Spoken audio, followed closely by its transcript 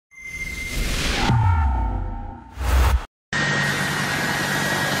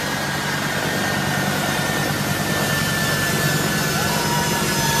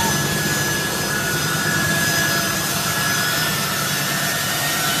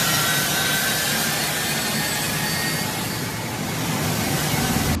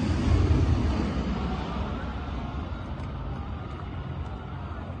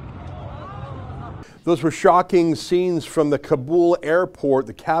Those were shocking scenes from the Kabul airport,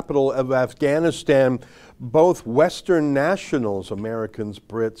 the capital of Afghanistan. Both Western nationals, Americans,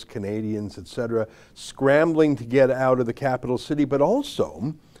 Brits, Canadians, etc., scrambling to get out of the capital city, but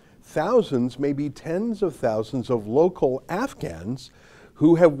also thousands, maybe tens of thousands of local Afghans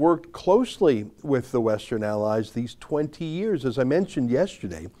who have worked closely with the Western allies these 20 years. As I mentioned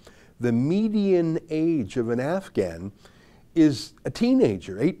yesterday, the median age of an Afghan is a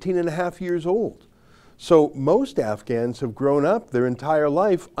teenager, 18 and a half years old. So most Afghans have grown up their entire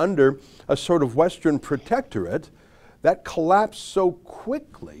life under a sort of Western protectorate that collapsed so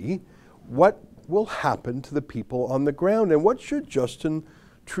quickly. What will happen to the people on the ground, and what should Justin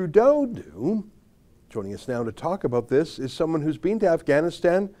Trudeau do? Joining us now to talk about this is someone who's been to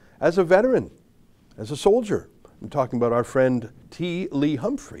Afghanistan as a veteran, as a soldier. I'm talking about our friend T. Lee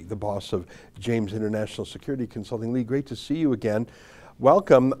Humphrey, the boss of James International Security Consulting. Lee, great to see you again.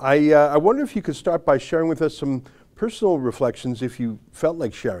 Welcome. I wonder if you could start by sharing with us some personal reflections, if you felt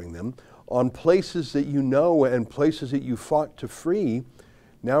like sharing them, on places that you know and places that you fought to free,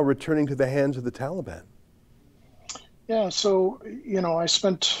 now returning to the hands of the Taliban. Yeah, so, I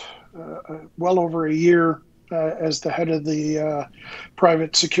spent well over a year as the head of the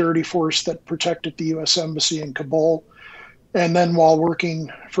private security force that protected the U.S. Embassy in Kabul. And then while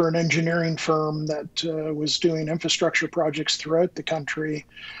working for an engineering firm that was doing infrastructure projects throughout the country,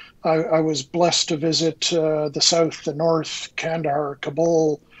 I was blessed to visit the south, the north, Kandahar,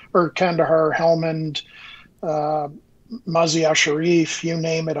 Kabul, or Kandahar, Helmand, Mazar-i-Sharif, you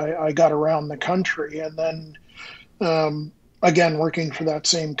name it, I got around the country. And then again, working for that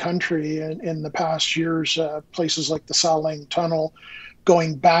same country in the past years, places like the Salang Tunnel,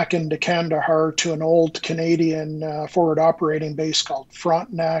 going back into Kandahar to an old Canadian forward operating base called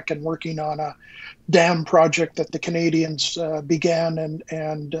Frontenac, and working on a dam project that the Canadians began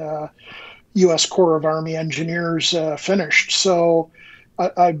and U.S. Corps of Army Engineers finished. So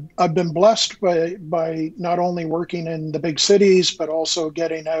I've been blessed by not only working in the big cities, but also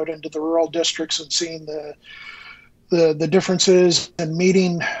getting out into the rural districts and seeing the differences and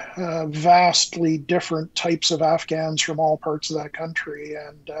meeting vastly different types of Afghans from all parts of that country.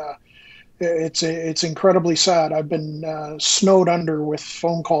 And it's incredibly sad. I've been snowed under with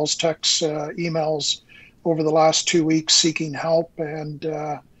phone calls, texts, emails over the last 2 weeks seeking help and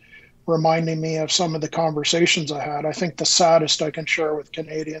reminding me of some of the conversations I had. I think the saddest I can share with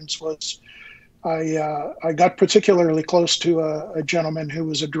Canadians was I got particularly close to a gentleman who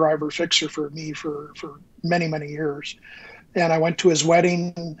was a driver fixer for me for many, many years. And I went to his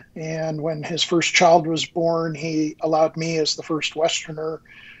wedding, and when his first child was born, he allowed me as the first Westerner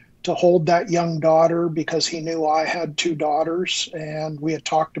to hold that young daughter because he knew I had two daughters, and we had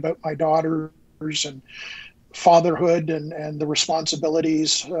talked about my daughters and fatherhood and the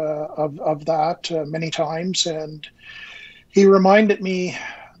responsibilities of that many times. And he reminded me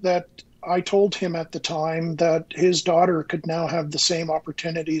that I told him at the time that his daughter could now have the same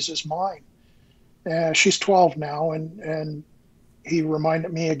opportunities as mine. She's 12 now, and he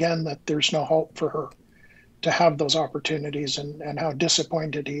reminded me again that there's no hope for her to have those opportunities, and how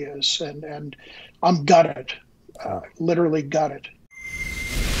disappointed he is. And I'm gutted, literally gutted.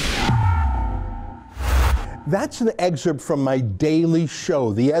 That's an excerpt from my daily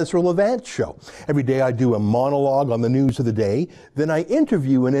show, the Ezra Levant Show. Every day I do a monologue on the news of the day, then I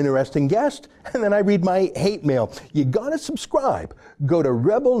interview an interesting guest, and then I read my hate mail. You gotta subscribe. Go to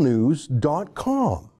rebelnews.com.